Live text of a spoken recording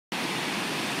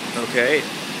Okay,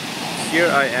 here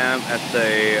I am at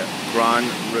the Grand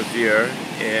Riviere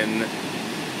in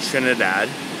Trinidad,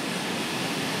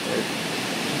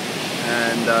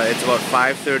 and it's about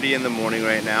 5:30 in the morning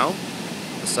right now.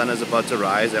 The sun is about to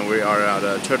rise and we are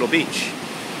at Turtle Beach,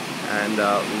 and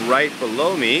right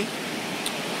below me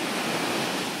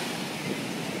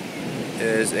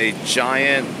is a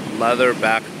giant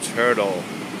leatherback turtle.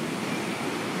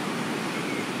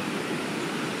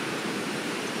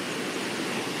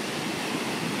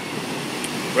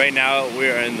 Right now we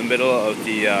are in the middle of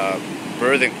the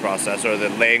birthing process, or the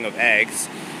laying of eggs.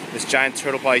 This giant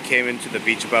turtle probably came into the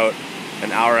beach about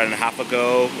an hour and a half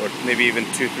ago, or maybe even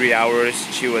 2-3 hours.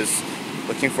 She was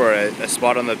looking for a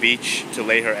spot on the beach to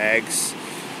lay her eggs.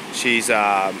 She's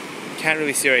can't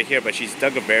really see right here, but she's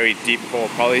dug a very deep hole,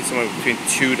 probably somewhere between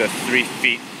 2 to 3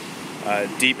 feet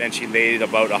deep, and she laid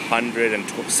about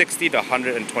 60 to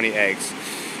 120 eggs.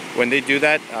 When they do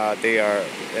that, they are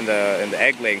in the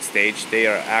egg laying stage. They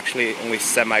are actually only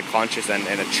semi-conscious and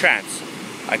in a trance.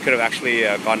 I could have actually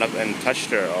gone up and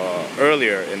touched her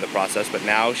earlier in the process, but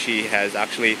now she has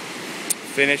actually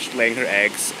finished laying her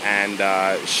eggs, and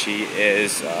she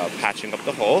is patching up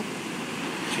the hole.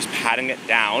 She's patting it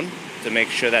down to make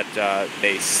sure that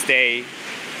they stay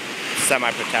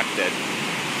semi-protected.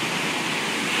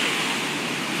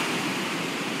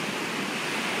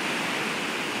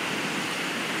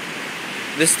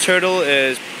 This turtle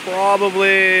is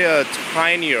probably a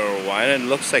tinier one, and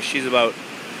looks like she's about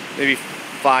maybe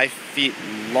 5 feet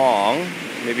long,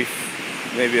 maybe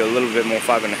a little bit more,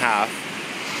 5.5.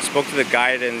 Spoke to the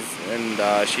guide, and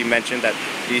she mentioned that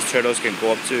these turtles can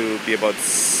go up to be about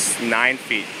 9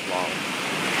 feet long,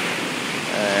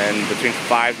 and between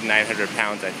 500 to 900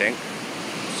 pounds, I think.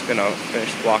 Just gonna finish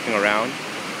walking around,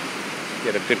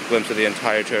 get a good glimpse of the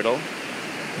entire turtle.